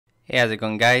Hey, how's it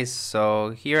going, guys?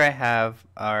 So here I have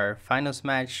our finals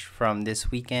match from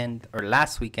this weekend or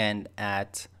last weekend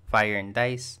at Fire and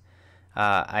Dice.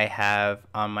 I have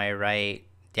on my right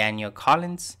Daniel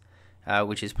Collins,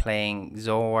 which is playing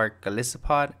Zoroark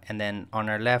Golisopod, and then on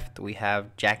our left we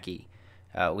have Jackie,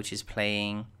 which is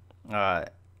playing I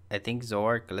think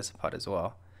Zoroark Golisopod as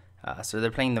well. So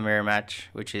they're playing the mirror match,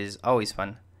 which is always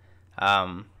fun.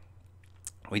 Um,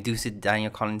 we do see Daniel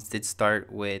Collins did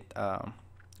start with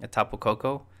a Tapu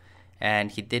Koko, and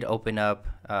he did open up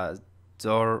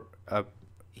Zor.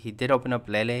 He did open up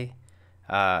Lele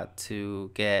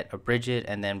to get a Bridget,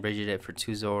 and then Bridget it for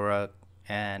two Zora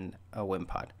and a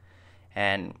Wimpod.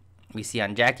 And we see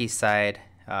on Jackie's side,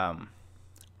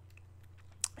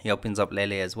 he opens up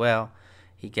Lele as well.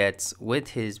 He gets with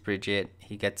his Bridget,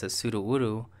 he gets a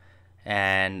Sudowoodo,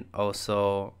 and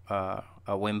also a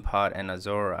Wimpod and a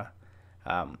Zora.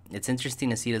 It's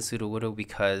interesting to see the Sudowoodo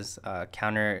because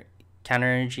counter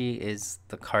energy is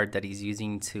the card that he's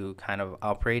using to kind of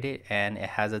operate it, and it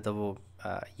has a double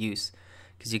use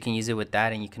because you can use it with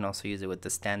that, and you can also use it with the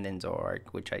stand-in Zoroark,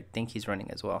 which I think he's running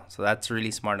as well. So that's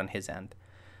really smart on his end.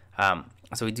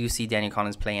 So we do see Daniel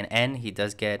Collins play an N. He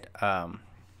does get a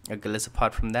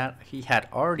Golisopod from that. He had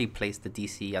already placed the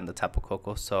DC on the Tapu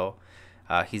Koko, so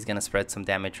he's gonna spread some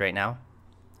damage right now.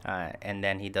 And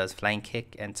then he does Flying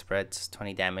Kick and spreads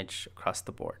 20 damage across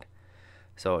the board.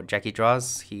 So Jackie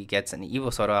draws. He gets an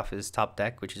Evosoda off his top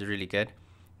deck, which is really good.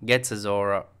 Gets a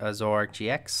Zoroark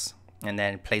GX, and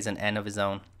then plays an N of his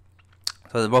own.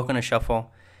 So they're both going to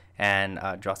shuffle and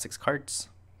draw 6 cards.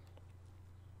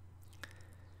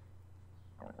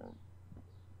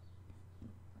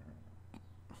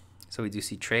 So we do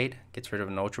see trade. Gets rid of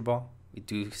an Ultra Ball. We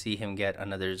do see him get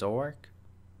another Zoroark.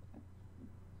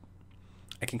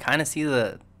 I can kind of see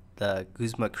the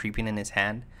Guzma creeping in his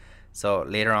hand, so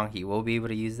later on he will be able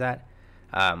to use that.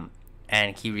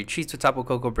 And he retreats to Tapu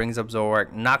Koko, brings up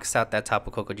Zoroark, knocks out that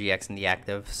Tapu Koko GX in the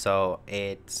active. So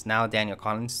it's now Daniel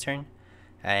Collins' turn,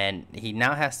 and he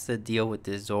now has to deal with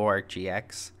the Zoroark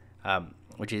GX,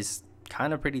 which is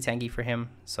kind of pretty tanky for him.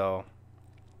 So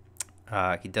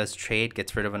he does trade,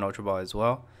 gets rid of an Ultra Ball as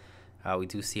well. We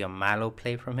do see a Mallow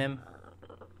play from him.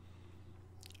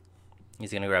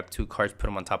 He's going to grab 2 cards, put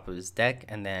them on top of his deck,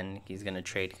 and then he's going to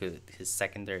trade his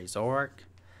secondary Zoroark.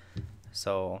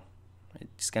 So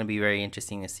it's going to be very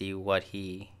interesting to see what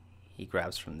he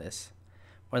grabs from this.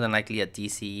 More than likely a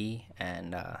DCE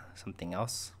and something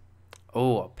else.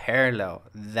 Oh, a Parallel.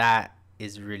 That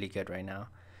is really good right now.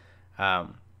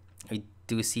 We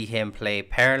do see him play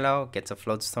Parallel, gets a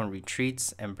Floatstone,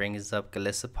 retreats, and brings up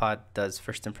Golisopod, does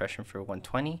first impression for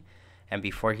 120. And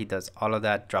before he does all of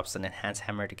that, drops an Enhanced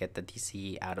Hammer to get the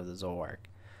DCE out of the Zoroark.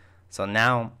 So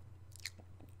now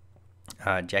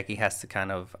Jackie has to kind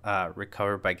of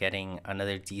recover by getting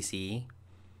another DCE.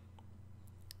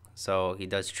 So he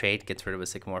does trade, gets rid of a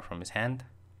Sycamore from his hand.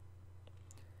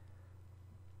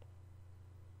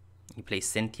 He plays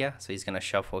Cynthia, so he's going to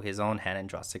shuffle his own hand and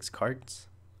draw 6 cards.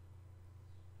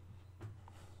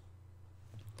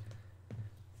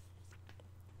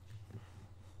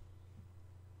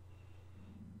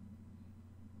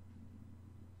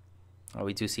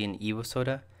 We do see an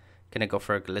Evosoda. Gonna go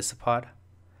for a Golisopod.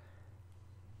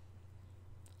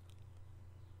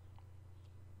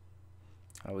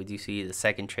 We do see the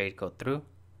second trade go through.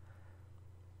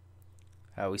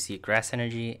 We see Grass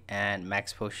Energy, and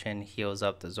Max Potion heals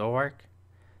up the Zoroark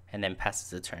and then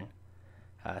passes the turn.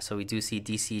 So we do see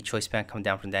DC Choice Band come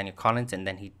down from Daniel Collins, and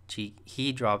then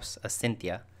he drops a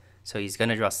Cynthia. So he's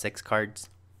gonna draw 6 cards.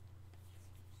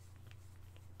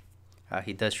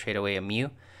 He does trade away a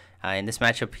Mew. In this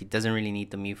matchup, he doesn't really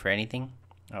need the Mew for anything.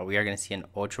 We are going to see an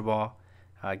Ultra Ball,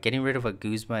 getting rid of a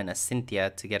Guzma and a Cynthia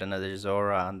to get another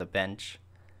Zora on the bench.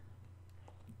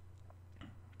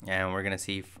 And we're going to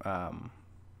see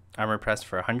Armor Press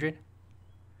for 100 or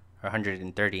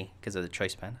 130 because of the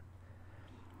Choice Band.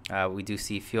 We do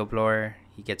see Field Blower.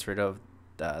 He gets rid of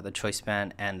the Choice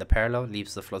Band and the Parallel,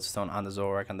 leaves the Floatstone on the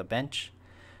Zoroark on the bench.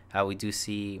 We do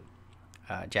see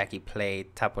Jackie play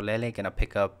Tapu Lele, going to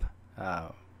pick up...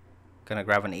 Gonna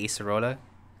grab an Acerola.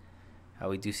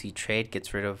 We do see trade,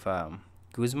 gets rid of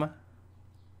Guzma.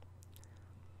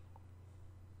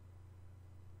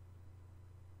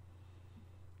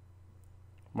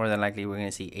 More than likely, we're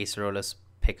gonna see Acerolas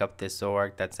pick up this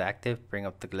Zoroark that's active, bring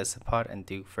up the Golisopod, and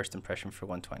do first impression for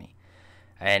 120,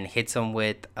 and hits him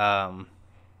with a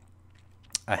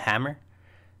hammer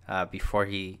before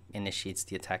he initiates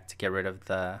the attack to get rid of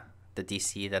the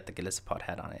DC that the Golisopod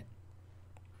had on it.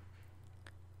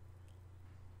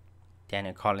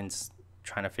 Daniel Collins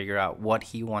trying to figure out what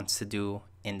he wants to do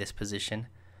in this position.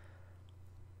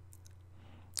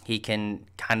 he can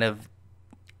kind of,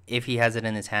 if he has it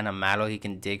in his hand, a Mallow, he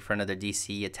can dig for another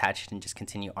DC, attach it, and just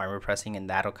continue armor pressing, and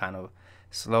that'll kind of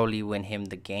slowly win him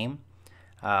the game.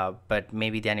 But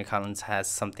maybe Daniel Collins has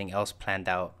something else planned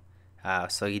out.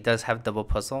 So he does have double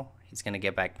puzzle. He's going to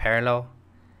get back parallel.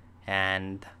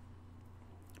 And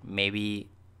maybe...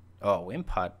 Oh,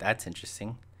 Wimpod. That's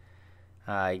interesting.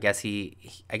 I guess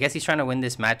he's trying to win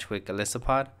this match with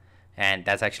Golisopod. And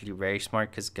that's actually very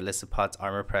smart because Golisopod's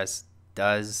armor press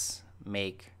does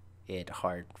make it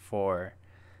hard for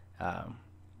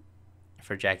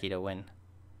Jackie to win.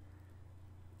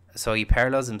 So he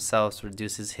parallels himself,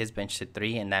 reduces his bench to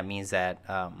 3, and that means that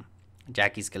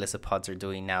Jackie's Galisopods are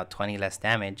doing now 20 less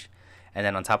damage, and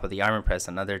then on top of the armor press,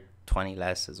 another 20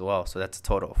 less as well. So that's a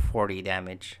total of 40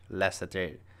 damage less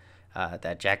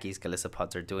that Jackie's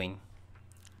Galisopods are doing.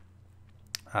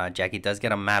 Jackie does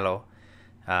get a Mallow.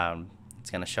 It's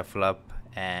gonna shuffle up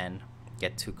and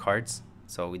get 2 cards.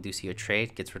 So we do see a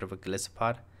trade, gets rid of a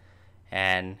Golisopod,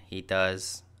 and he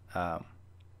does armor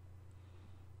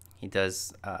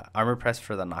press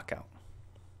for the knockout.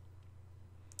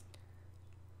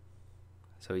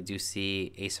 So we do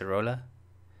see Acerola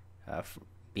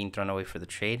being thrown away for the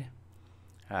trade.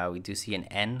 We do see an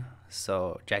N,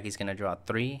 so Jackie's gonna draw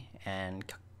 3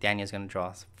 and Daniel's gonna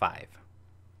draw 5.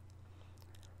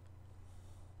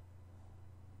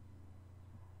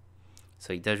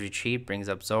 So he does retreat, brings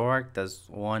up Zoroark, does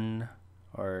 1,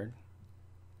 2,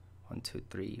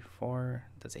 3, 4,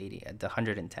 does 80, the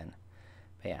 110.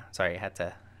 But yeah, sorry, I had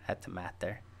to math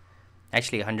there.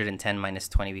 Actually, 110 minus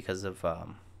 20 because of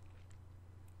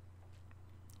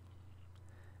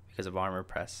armor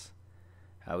press.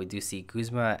 We do see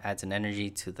Guzma adds an energy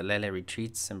to the Lele,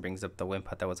 retreats, and brings up the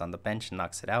Wimpod that was on the bench and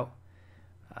knocks it out.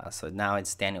 So now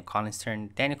it's Daniel Collins' turn.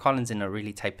 Daniel Collins in a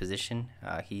really tight position.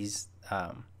 He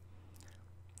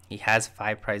has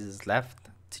 5 prizes left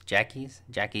to Jackie's.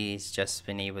 Jackie's just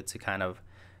been able to kind of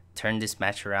turn this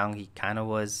match around. He kind of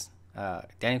was...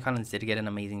 Daniel Collins did get an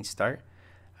amazing start,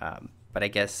 but I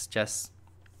guess just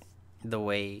the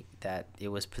way that it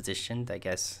was positioned, I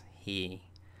guess he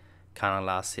kind of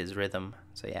lost his rhythm.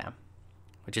 So yeah,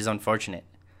 which is unfortunate.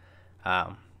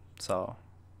 But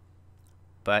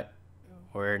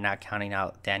we're not counting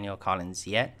out Daniel Collins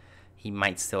yet. He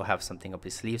might still have something up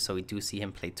his sleeve. So we do see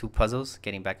him play 2 puzzles,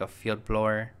 getting back a Field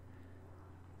Blower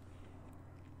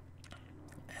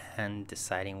and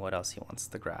deciding what else he wants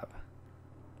to grab.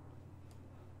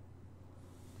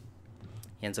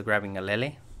 He ends up grabbing a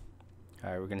Lele.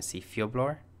 We're going to see Field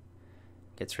Blower.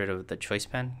 Gets rid of the Choice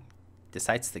Band.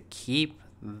 Decides to keep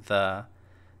the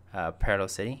Parallel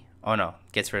City. Oh no,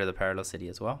 gets rid of the Parallel City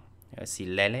as well. I see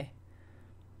Lele.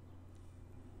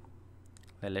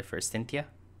 Lele for Cynthia.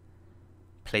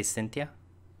 Plays Cynthia.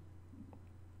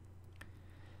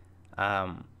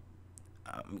 I'm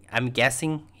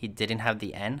guessing he didn't have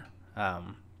the N,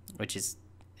 which is,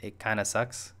 it kind of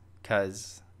sucks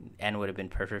because N would have been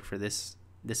perfect for this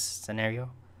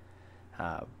scenario.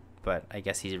 But I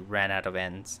guess he ran out of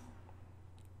N's.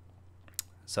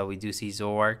 So we do see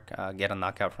Zoroark get a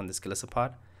knockout from this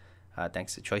Golisopod,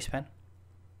 thanks to Choice Pen.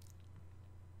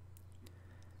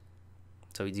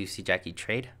 So we do see Jackie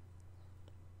trade.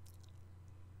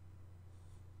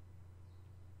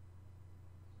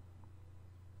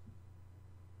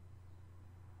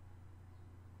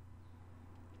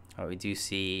 We do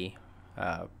see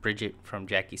Bridget from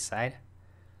Jackie's side.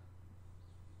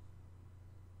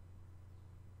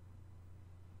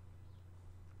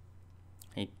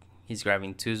 He's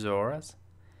grabbing 2 Zororas,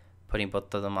 putting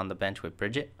both of them on the bench with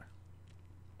Bridget.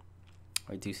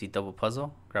 We do see double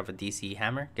puzzle, grab a DC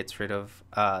hammer, gets rid of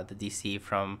the DC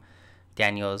from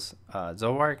Daniel's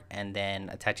Zoroark, and then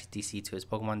attaches DC to his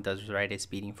Pokemon, does ride its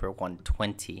beating for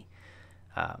 120.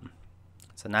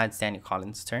 So now it's Daniel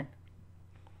Collins' turn.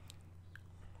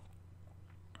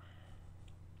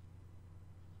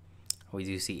 We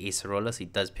do see Acerola, so he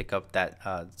does pick up that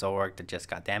Zoroark that just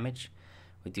got damaged.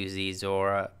 We do see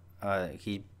Zora.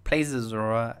 He plays the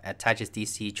Zora, attaches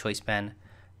DC Choice Band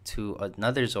to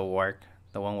another Zoroark,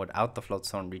 the one without the Float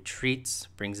Stone, retreats,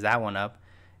 brings that one up,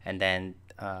 and then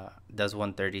does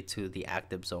 130 to the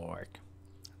active Zoroark.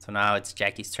 So now it's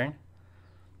Jackie's turn.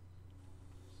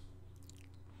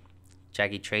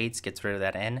 Jackie trades, gets rid of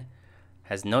that N.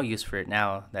 Has no use for it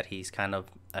now that he's kind of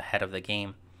ahead of the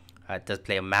game. Does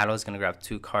play a Mallow, is going to grab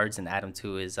 2 cards and add them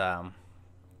to his...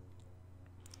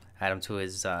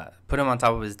 put him on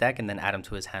top of his deck and then add him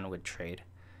to his hand with trade.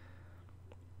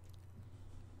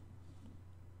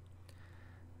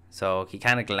 So he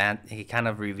kind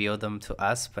of revealed them to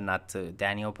us, but not to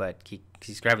Daniel. But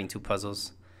he's grabbing 2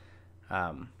 puzzles.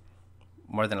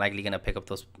 more than likely gonna pick up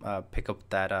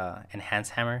that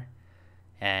enhanced hammer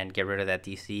and get rid of that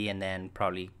DC, and then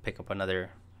probably pick up another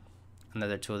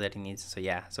tool that he needs. So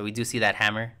yeah, so we do see that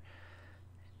hammer,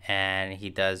 and he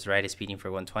does ride his speeding for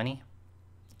 120.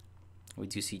 We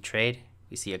do see trade.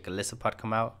 We see a Golisopod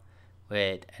come out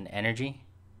with an energy,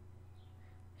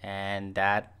 and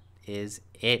that is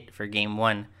it for game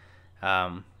one.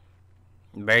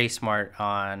 Very smart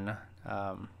on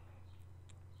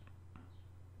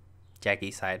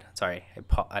Jackie's side. Sorry,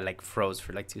 I like froze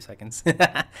for like 2 seconds.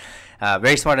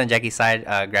 Very smart on Jackie's side,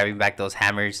 grabbing back those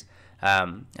hammers.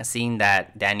 Seeing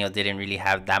that Daniel didn't really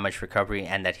have that much recovery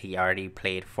and that he already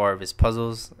played 4 of his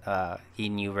puzzles, he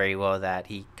knew very well that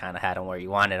he kind of had him where he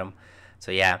wanted him.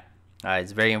 So yeah,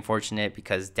 it's very unfortunate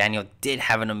because Daniel did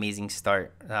have an amazing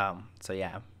start. So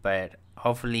yeah, but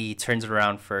hopefully he turns it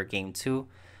around for game 2.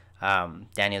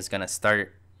 Daniel's gonna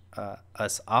start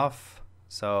us off.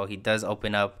 So he does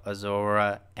open up a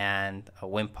Zora and a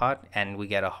Wimpod, and we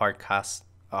get a hard cast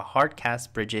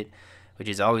Bridget, which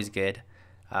is always good.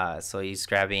 So he's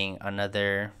grabbing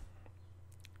another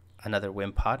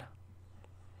Wimpod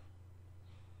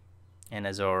and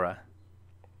a Zora.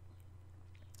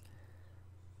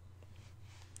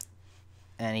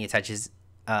 And he attaches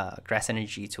Grass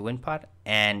Energy to Wimpod,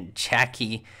 and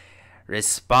Jackie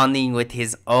responding with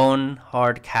his own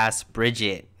hard cast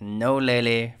Bridget. No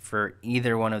Lele for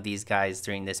either one of these guys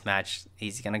during this match.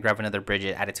 He's gonna grab another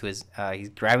Bridget, add it to his he's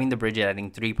grabbing the Bridget, adding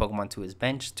 3 Pokemon to his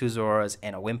bench, 2 Zoras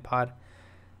and a Wimpod.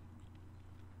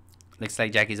 Looks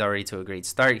like Jackie's already to a great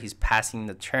start. He's passing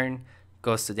the turn,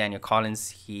 goes to Daniel Collins.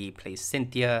 He plays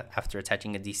Cynthia after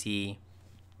attaching a DC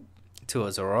to a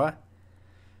Zoroark.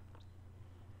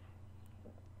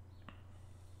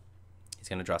 He's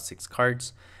gonna draw 6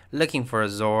 cards, looking for a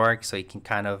Zoroark so he can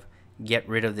kind of get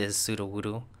rid of this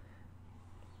Sudowoodo.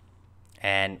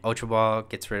 And Ultra Ball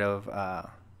gets rid of,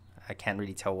 I can't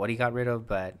really tell what he got rid of,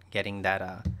 but getting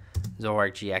that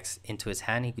Zoroark GX into his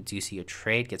hand. He could see a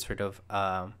trade, gets rid of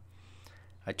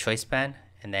a Choice Band,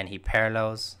 and then he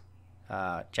parallels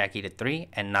Jackie to 3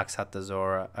 and knocks out the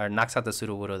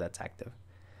Sudowoodo that's active.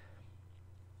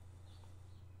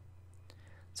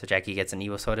 So Jackie gets an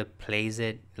Evo Soda, plays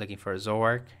it, looking for a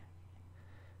Zoroark.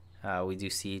 We do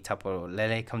see Tapu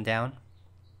Lele come down.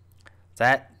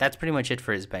 That's pretty much it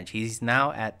for his bench. He's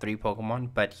now at 3 Pokemon,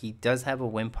 but he does have a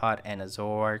Wimpod and a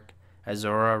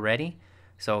Zora ready.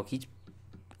 So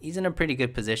he's in a pretty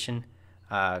good position.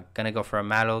 Gonna go for a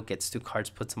Mallow, gets 2 cards,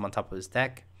 puts him on top of his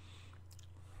deck.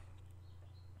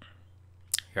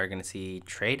 You're gonna see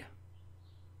trade.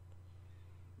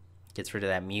 Gets rid of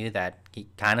that Mew that he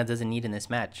kind of doesn't need in this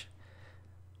match.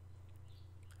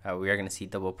 We are going to see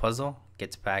double puzzle.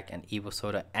 Gets back an Evo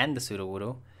Soda and the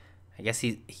Sudowoodo. I guess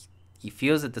he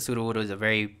feels that the Sudowoodo is a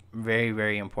very, very,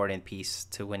 very important piece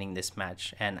to winning this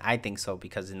match. And I think so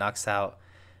because it knocks out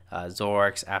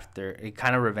Zoroarks after. It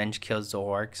kind of revenge kills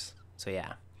Zoroarks. So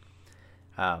yeah.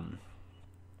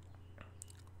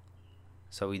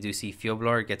 So we do see Fuel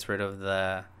Blower gets rid of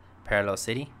the Parallel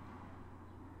City.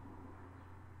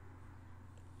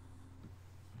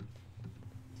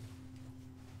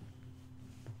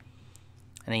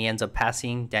 And he ends up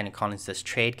passing. Daniel Collins does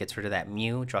trade, gets rid of that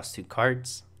Mew, draws 2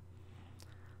 cards.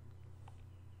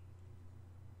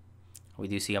 We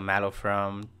do see a Mallow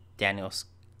from Daniel's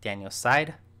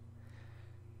side.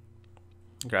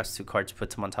 Grabs 2 cards,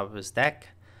 puts them on top of his deck.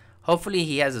 Hopefully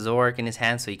he has a Zoroark in his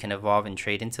hand so he can evolve and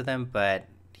trade into them, but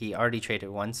he already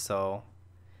traded once, so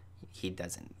he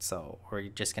doesn't. So we're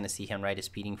just going to see him ride his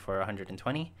speeding for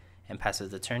 120 and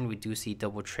passes the turn. We do see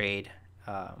double trade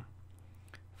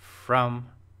from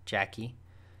Jackie.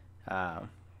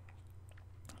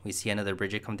 We see another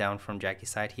Bridget come down from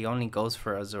Jackie's side. He only goes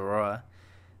for a Zoroark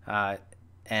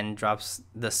and drops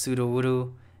the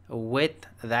Sudowoodo with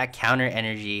that counter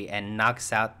energy and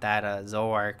knocks out that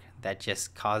Zoroark that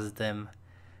just caused them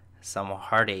some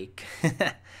heartache.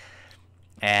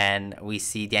 And we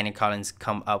see Daniel Collins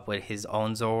come up with his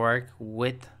own Zoroark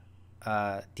with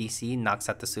DC, knocks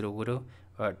out the Sudowoodo.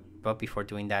 But before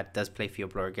doing that, does play Fuel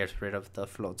Blower, gets rid of the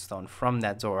Float Stone from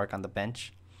that Zoroark on the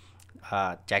bench.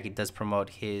 Jackie does promote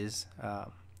his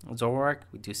Zoroark.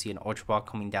 We do see an Ultra Ball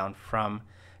coming down from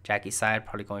Jackie's side,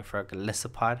 probably going for a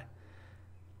Golisopod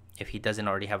if he doesn't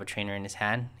already have a trainer in his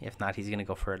hand. If not, he's going to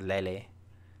go for a Lele.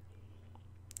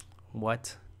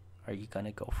 What are you going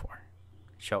to go for?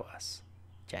 Show us,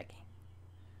 Jackie.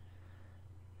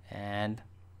 And,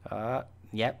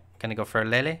 yep, going to go for a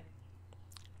Lele.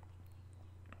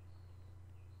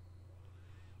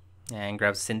 And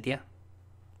grabs Cynthia.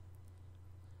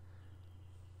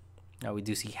 Now we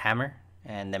do see Hammer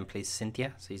and then plays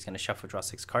Cynthia. So he's going to shuffle, draw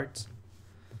 6 cards.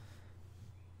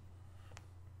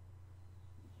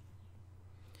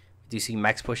 Do see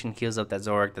Max Potion heals up that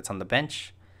Zoroark that's on the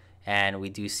bench. And we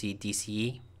do see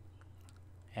DCE.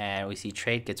 And we see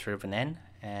Trade gets rid of an N.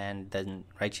 And then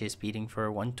Righteous Beating for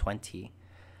 120.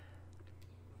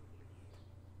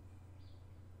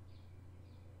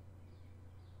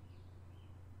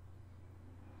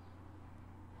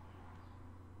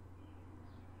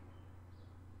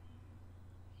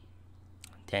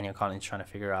 Daniel Collins trying to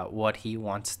figure out what he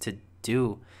wants to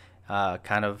do.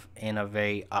 Kind of in a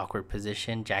very awkward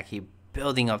position. Jackie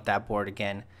building up that board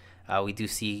again. We do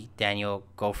see Daniel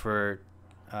go for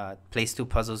plays 2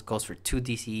 puzzles, goes for 2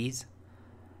 DCEs.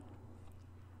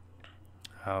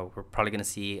 We're probably going to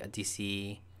see a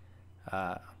DC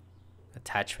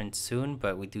attachment soon,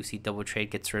 but we do see Double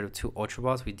Trade gets rid of 2 Ultra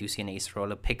Balls. We do see an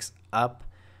Acerola picks up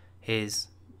his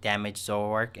damaged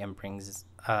Zoroark and brings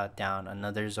down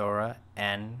another Zora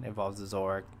and evolves the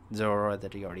Zoroark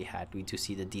that he already had. We do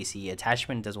see the DCE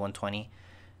attachment does 120,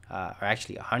 or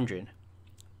actually 100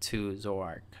 to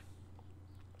Zoroark.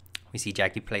 We see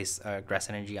Jackie place Grass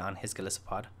Energy on his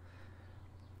Golisopod.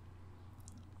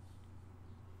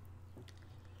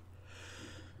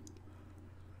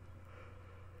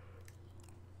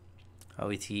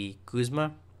 We see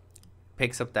Guzma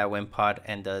picks up that Wimpod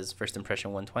and does first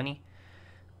impression 120.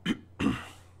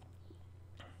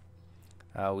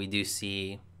 We do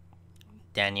see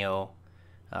Daniel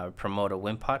promote a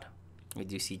Wimpod. We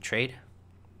do see Trade.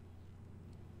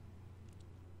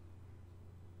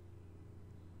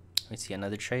 We see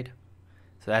another Trade.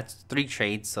 So that's 3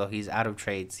 trades. So he's out of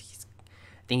trades.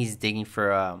 I think he's digging for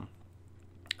a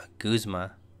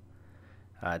Guzma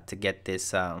to get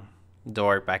this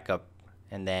door back up.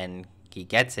 And then he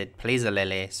gets it, plays a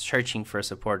Lele, searching for a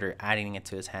supporter, adding it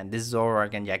to his hand. This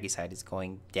Zoroark on Jackie's side is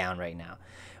going down right now.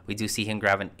 We do see him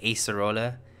grab an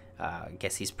Acerola. I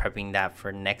guess he's prepping that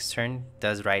for next turn.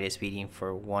 Does Righteous Beating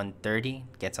for 130.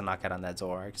 Gets a knockout on that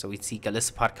Zoroark. So we see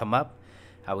Golisopod come up.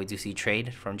 We do see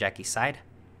Trade from Jackie's side.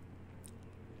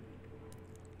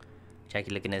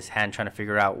 Jackie looking at his hand, trying to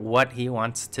figure out what he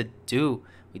wants to do.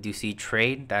 We do see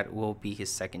Trade. That will be his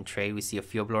second trade. We see a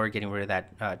Field Blower getting rid of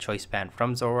that Choice Band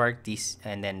from Zoroark.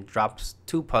 And then drops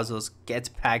 2 puzzles. Gets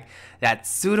back that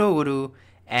Sudowoodo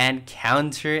and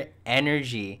Counter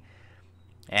Energy.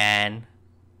 And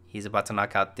he's about to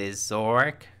knock out this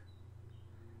Zoroark.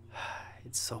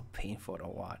 It's so painful to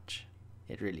watch.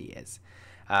 It really is.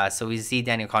 So we see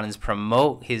Daniel Collins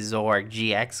promote his Zoroark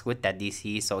GX with that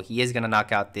DC. So he is going to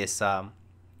knock out this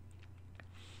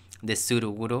this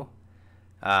Sudowoodo.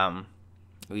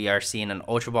 We are seeing an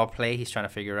Ultra Ball play. He's trying to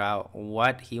figure out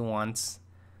what he wants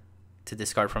to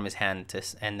discard from his hand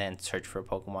and then search for a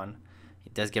Pokemon. He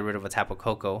does get rid of a Tapu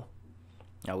Koko.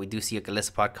 We do see a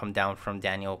Golisopod come down from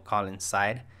Daniel Collins'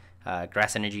 side.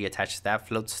 Grass Energy attached to that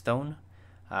Float Stone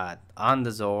on the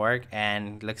Zoroark,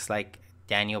 and looks like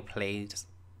Daniel plays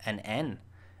an N.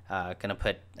 Gonna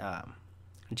put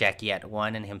Jackie at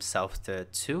 1 and himself to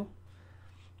 2.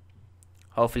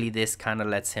 Hopefully this kind of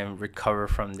lets him recover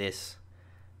from this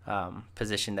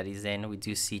position that he's in. We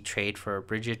do see Trade for a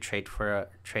Bridget, Trade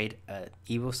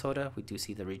Evo Soda. We do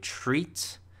see the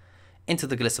retreat into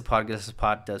the Golisopod.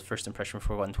 Golisopod does first impression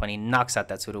for 120, knocks out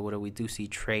that Sudowoodo. We do see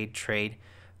Trade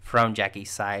from Jackie's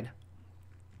side.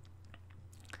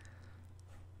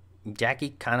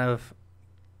 Jackie kind of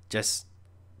just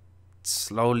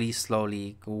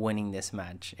slowly winning this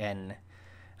match, and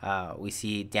we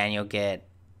see Daniel get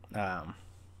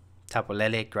Tapu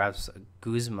Lele, grabs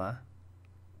Guzma.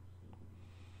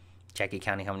 Jackie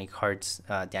counting how many cards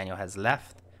Daniel has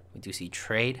left. We do see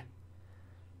Trade.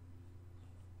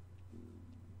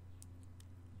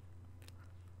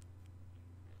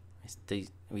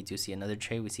 We do see another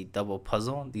Trade. We see double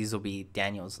puzzle. These will be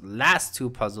Daniel's last 2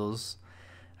 puzzles.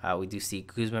 We do see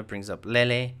Guzma brings up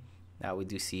Lele. We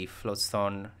do see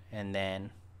Floatstone, and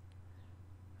then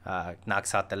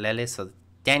knocks out the Lele. So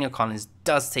Daniel Collins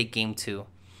does take game 2,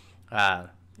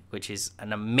 which is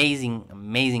an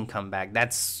amazing comeback.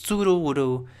 That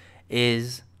Sudowoodo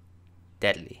is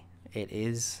deadly. It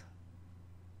is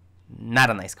not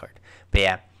a nice card, but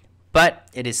yeah. But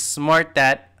it is smart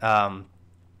that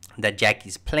that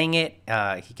Jackie's playing it.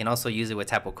 He can also use it with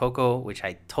Tapu Koko, which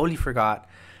I totally forgot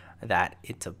that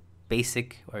it's a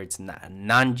basic, or it's not a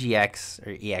non-GX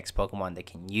or EX Pokemon that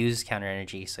can use Counter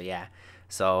Energy. So yeah,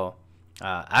 so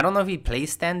I don't know if he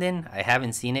plays stand-in. I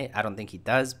haven't seen it. I don't think he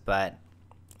does, but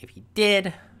if he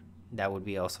did, that would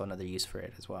be also another use for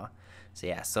it as well. So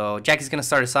yeah, so Jackie's gonna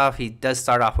start us off. He does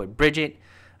start off with Bridget.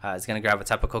 He's gonna grab a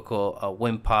Tapu Koko, a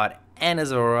Wimpod, and a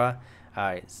Zora.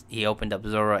 He opened up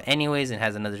Zora anyways and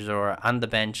has another Zora on the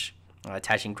bench,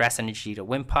 attaching Grass Energy to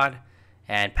Wimpod,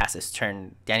 and pass his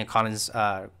turn. Daniel Collins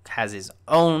has his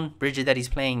own Bridget that he's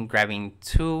playing, grabbing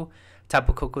 2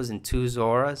 Tapu Kokos and 2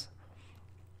 Zoras.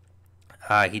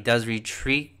 He does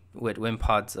retreat with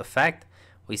Wimpod's effect.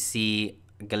 We see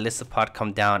Golisopod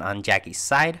come down on Jackie's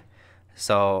side.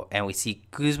 And we see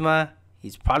Guzma.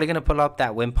 He's probably going to pull up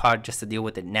that Wimpod just to deal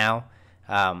with it now.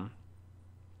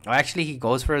 Actually, he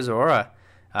goes for a Zora,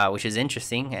 which is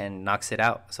interesting, and knocks it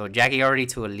out. So Jackie already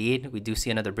to a lead. We do see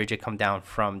another Bridget come down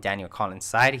from Daniel Collins'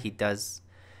 side. He does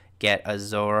get a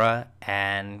Zora,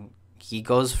 and he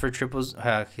goes for triples.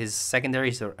 His secondary,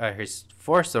 his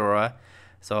 4th Zora.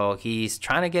 So he's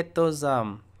trying to get those.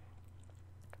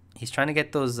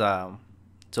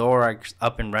 Zoroarks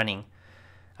up and running.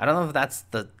 I don't know if that's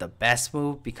the best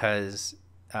move, because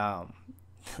that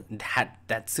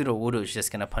Sudowoodo is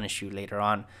just gonna punish you later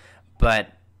on.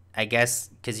 But I guess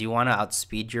because you want to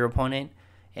outspeed your opponent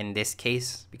in this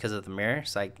case because of the mirror,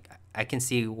 so I can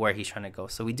see where he's trying to go.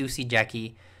 So we do see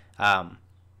Jackie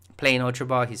playing Ultra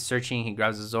Ball. He's searching. He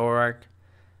grabs a Zoroark.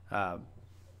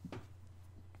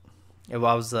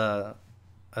 Evolves a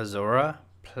Zora.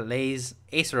 Plays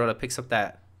Acerola. Picks up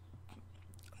that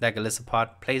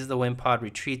Golisopod, plays the Wimpod,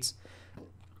 retreats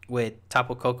with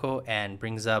Tapu Koko, and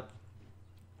brings up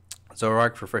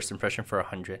Zoroark for first impression for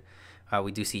 100.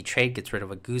 We do see trade, gets rid of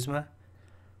a Guzma.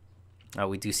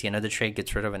 We do see another trade,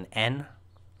 gets rid of an N.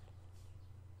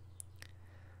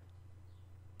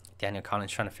 Daniel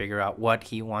Collins trying to figure out what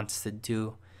he wants to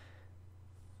do.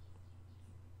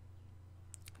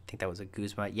 I think that was a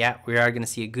Guzma. Yeah, we are going to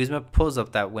see a Guzma, pulls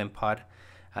up that Wimpod.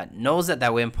 Knows that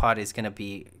Wimpod is going to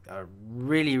be a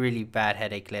really, really bad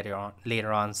headache later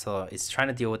on, so it's trying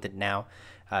to deal with it now.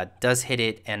 Does hit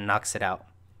it and knocks it out.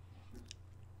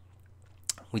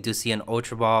 We do see an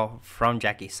Ultra Ball from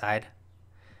Jackie's side.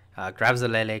 Grabs a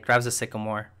Lele, grabs a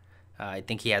Sycamore. I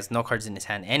think he has no cards in his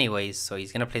hand anyways, so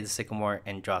he's going to play the Sycamore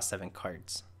and draw 7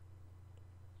 cards.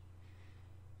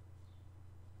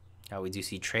 We do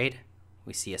see trade.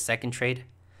 We see a second trade.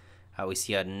 We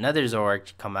see another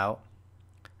Zoroark come out.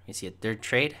 We see a third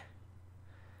trade.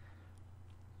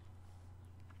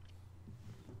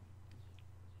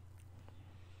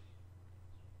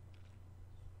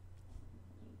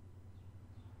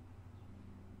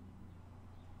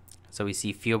 So we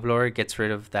see Field Blower gets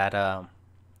rid of that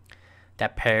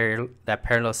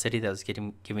parallel city that was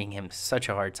giving him such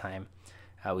a hard time.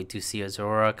 We do see a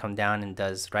Zora come down and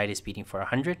does Rightus Beating for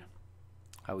 100.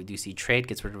 We do see trade,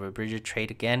 gets rid of a Bridget,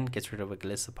 trade again, gets rid of a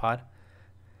Golisopod.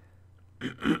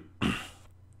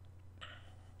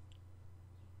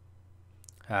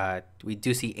 We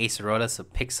do see Acerola, so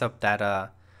picks up that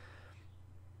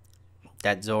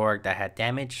Zoroark that had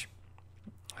damage.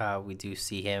 We do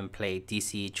see him play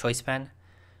DC Choice Band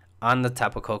on the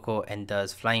Tapu Koko and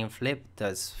does Flying Flip,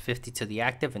 does 50 to the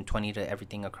active and 20 to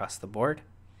everything across the board.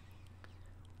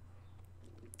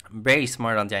 Very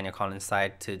smart on Daniel Collins'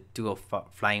 side to do a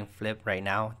Flying Flip right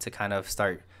now to kind of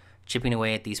start chipping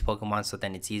away at these Pokemon, so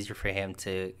then it's easier for him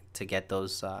to get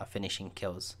those finishing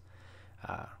kills.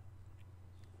 So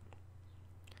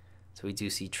we do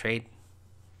see trade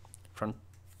from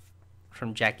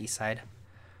Jackie's side.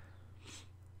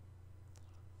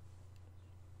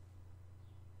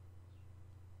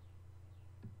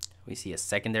 We see a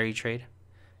secondary trade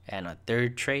and a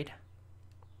third trade.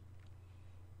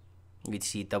 We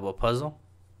see double puzzle.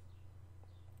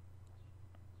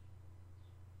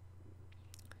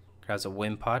 Grabs a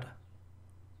Wimpod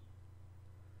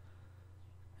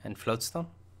and Floatstone.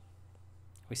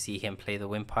 We see him play the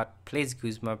Wimpod, plays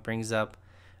Guzma, brings up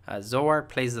Zoroark,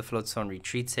 plays the Floatstone,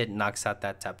 retreats it, knocks out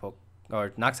that Tapu,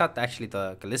 or knocks out actually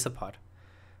the Golisopod.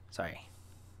 Sorry.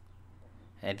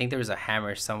 And I think there was a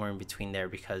hammer somewhere in between there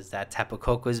because that Tapu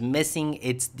Koko is missing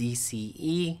its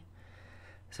DCE.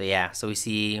 So yeah, so we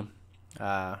see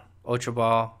Ultra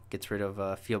Ball gets rid of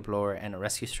a Field Blower and a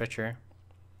Rescue Stretcher.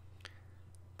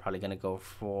 Probably gonna go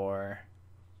for.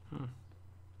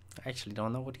 I actually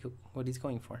don't know what he's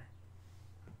going for.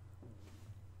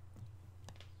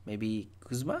 Maybe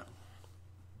Guzma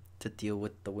to deal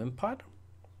with the Wimpod,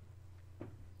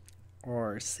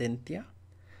 or Cynthia,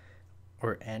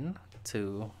 or N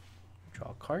to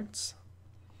draw cards.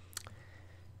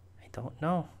 I don't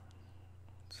know.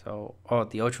 So,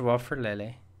 the Ultra Ball for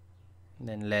Lele, and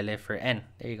then Lele for N.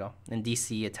 There you go. And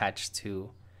DC attached to.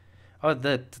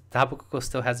 The Tapu Koko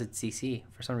still has its DC.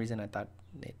 For some reason, I thought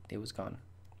it was gone.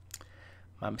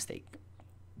 My mistake.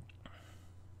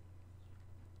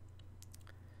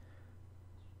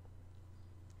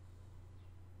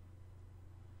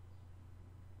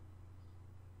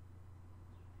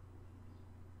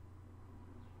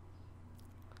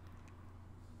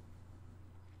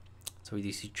 So we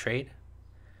do see trade.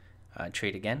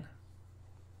 Trade again.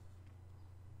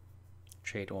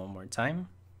 Trade one more time.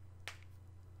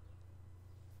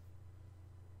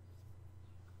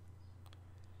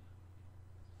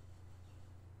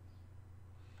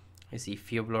 We see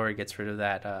Field Blower gets rid of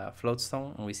that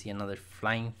Floatstone, and we see another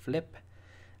Flying Flip.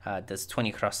 Does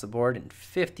 20 across the board and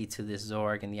 50 to this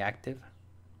Zoroark in the active.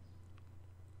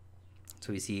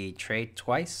 So we see trade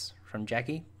twice from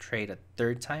Jackie, trade a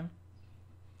third time.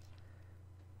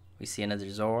 We see another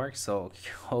Zoroark, so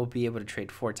he'll be able to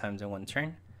trade 4 times in one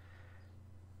turn.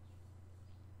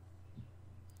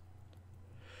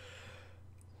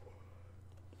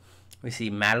 We see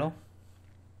Mallow.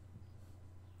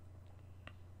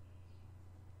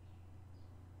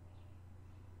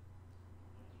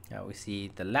 Now we see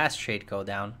the last trade go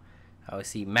down. We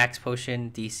see Max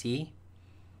Potion DC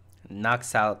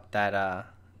knocks out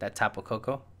that Tapu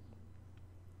Koko,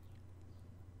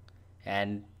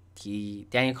 and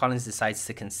Daniel Collins decides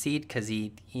to concede because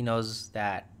he knows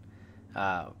that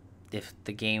if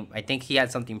the game, I think he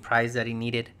had something prized that he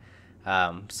needed,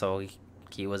 so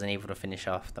he wasn't able to finish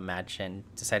off the match and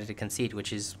decided to concede,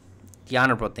 which is the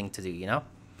honorable thing to do, you know.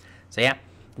 So yeah,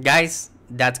 guys,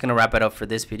 that's gonna wrap it up for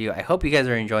this video. I hope you guys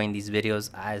are enjoying these videos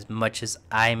as much as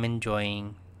I'm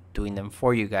enjoying doing them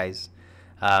for you guys.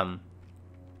 Don't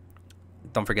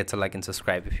forget to like and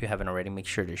subscribe if you haven't already. Make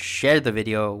sure to share the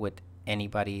video with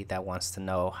anybody that wants to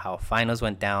know how finals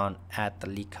went down at the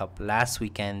League Cup last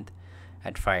weekend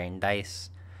at Fire and Dice.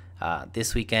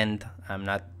 This weekend I'm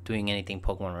not doing anything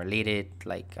Pokemon related,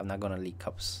 like I'm not going to League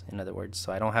Cups, in other words,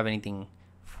 so I don't have anything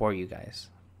for you guys.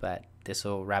 But this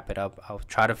will wrap it up. I'll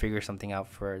try to figure something out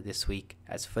for this week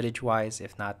as footage wise.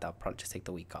 If not, I'll probably just take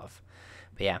the week off.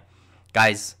 But yeah,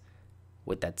 guys,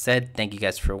 with that said, thank you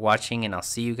guys for watching, and I'll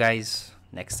see you guys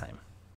next time.